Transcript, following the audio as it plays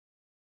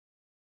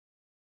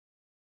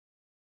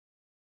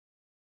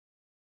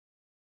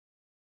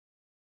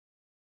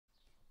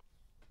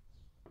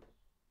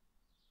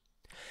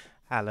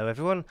Hello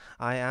everyone,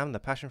 I am the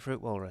Passion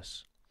Fruit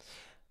Walrus,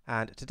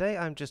 and today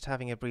I'm just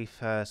having a brief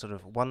sort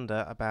of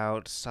wonder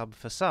about sub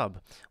for sub,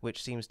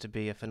 which seems to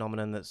be a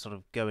phenomenon that's sort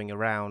of going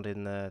around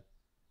in the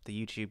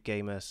YouTube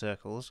gamer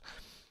circles.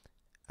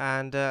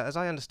 And as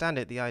I understand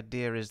it, the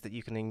idea is that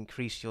you can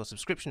increase your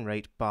subscription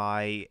rate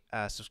by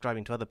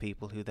subscribing to other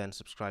people who then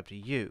subscribe to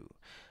you.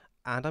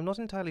 And I'm not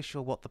entirely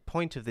sure what the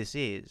point of this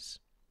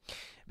is.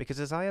 Because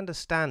as I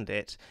understand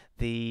it,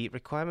 the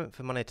requirement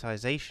for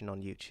monetization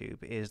on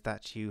YouTube is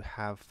that you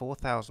have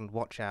 4,000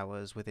 watch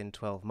hours within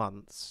 12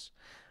 months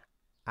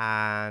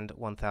and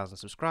 1,000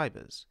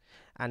 subscribers.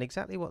 And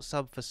exactly what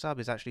sub for sub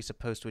is actually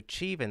supposed to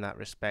achieve in that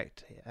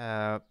respect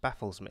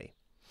baffles me.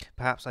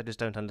 Perhaps I just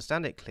don't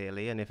understand it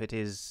clearly, and if it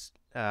is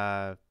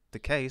the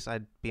case,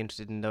 I'd be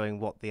interested in knowing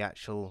what the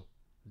actual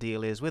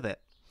deal is with it.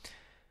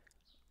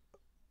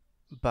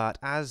 But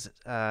as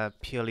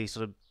purely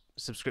sort of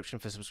subscription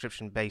for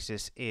subscription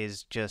basis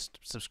is just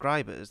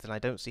subscribers, then I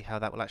don't see how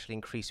that will actually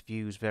increase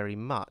views very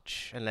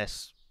much,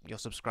 unless your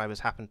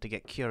subscribers happen to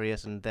get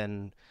curious and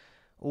then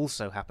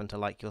also happen to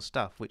like your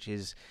stuff, which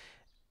is,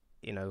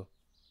 you know,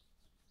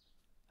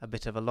 a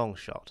bit of a long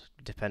shot,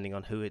 depending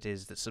on who it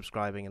is that's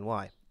subscribing and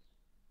why.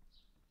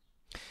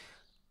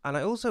 And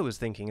I also was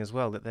thinking as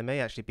well that there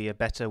may actually be a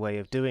better way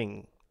of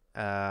doing,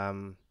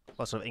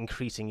 or sort of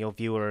increasing your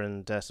viewer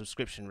and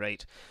subscription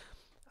rate,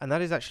 and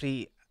that is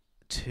actually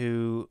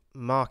to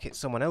market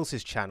someone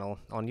else's channel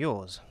on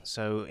yours.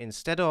 So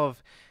instead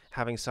of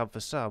having sub for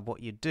sub,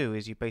 what you do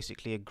is you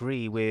basically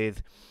agree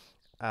with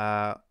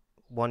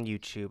one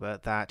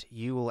YouTuber that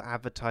you will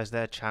advertise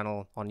their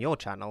channel on your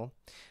channel,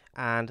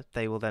 and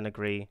they will then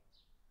agree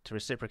to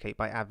reciprocate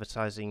by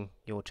advertising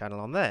your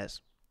channel on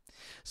theirs.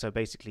 So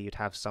basically you'd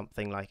have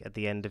something like at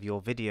the end of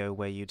your video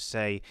where you'd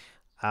say,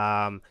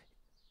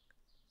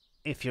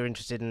 if you're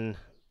interested in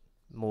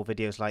more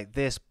videos like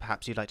this,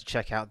 perhaps you'd like to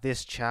check out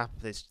this chap,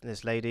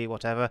 this lady,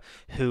 whatever,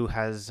 who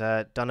has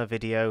done a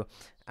video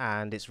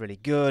and it's really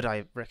good,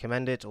 I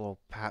recommend it. Or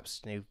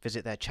perhaps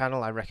visit their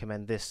channel, I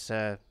recommend this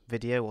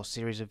video or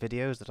series of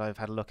videos that I've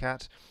had a look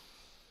at.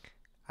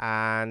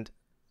 And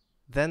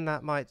then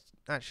that might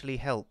actually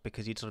help,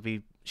 because you'd sort of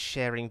be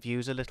sharing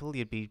views a little,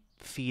 you'd be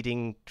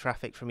feeding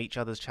traffic from each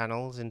other's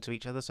channels into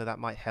each other, so that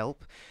might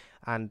help,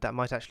 and that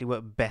might actually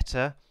work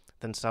better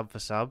than sub for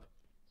sub.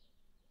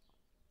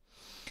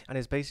 And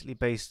it's basically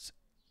based,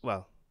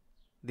 well,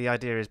 the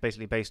idea is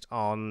basically based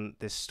on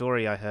this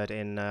story I heard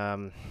in,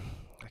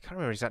 I can't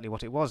remember exactly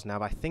what it was now,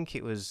 but I think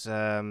it was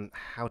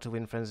How to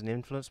Win Friends and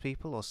Influence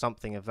People, or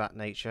something of that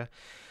nature.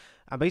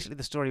 And basically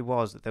the story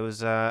was that there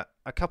was a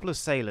couple of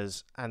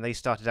sailors, and they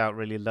started out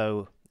really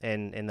low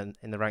in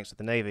the ranks of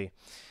the Navy.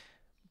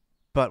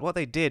 But what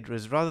they did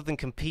was, rather than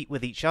compete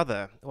with each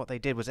other, what they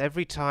did was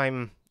every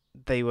time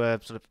they were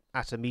sort of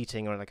at a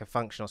meeting or like a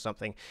function or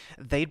something,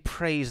 they'd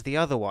praise the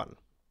other one,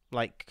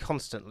 like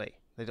constantly.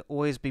 They'd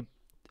always be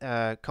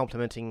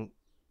complimenting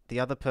the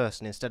other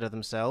person instead of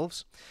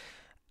themselves.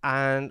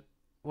 And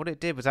what it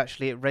did was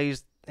actually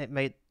it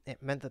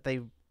meant that they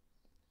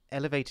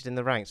elevated in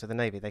the ranks of the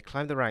Navy. They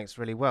climbed the ranks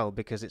really well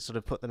because it sort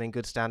of put them in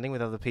good standing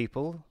with other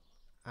people.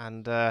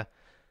 And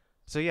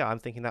so yeah, I'm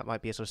thinking that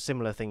might be a sort of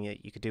similar thing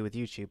that you could do with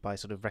YouTube, by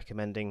sort of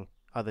recommending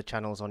other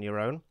channels on your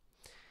own,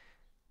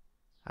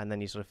 and then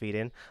you sort of feed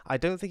in. I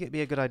don't think it'd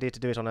be a good idea to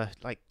do it on a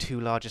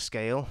too large a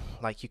scale.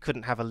 Like, you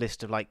couldn't have a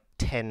list of like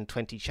 10,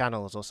 20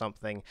 channels or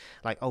something.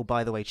 Like, oh,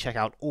 by the way, check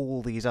out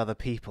all these other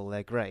people,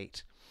 they're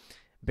great.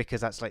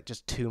 Because that's like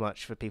just too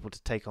much for people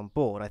to take on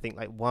board. I think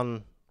like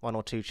one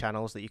or two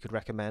channels that you could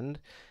recommend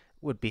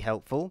would be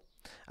helpful,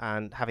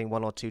 and having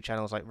one or two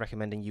channels like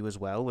recommending you as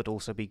well would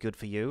also be good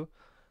for you.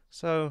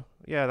 So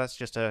yeah, that's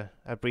just a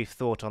brief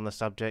thought on the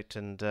subject,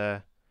 and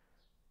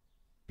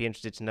be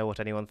interested to know what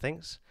anyone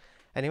thinks.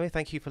 Anyway,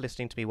 thank you for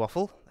listening to me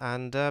waffle,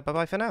 and bye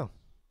bye for now.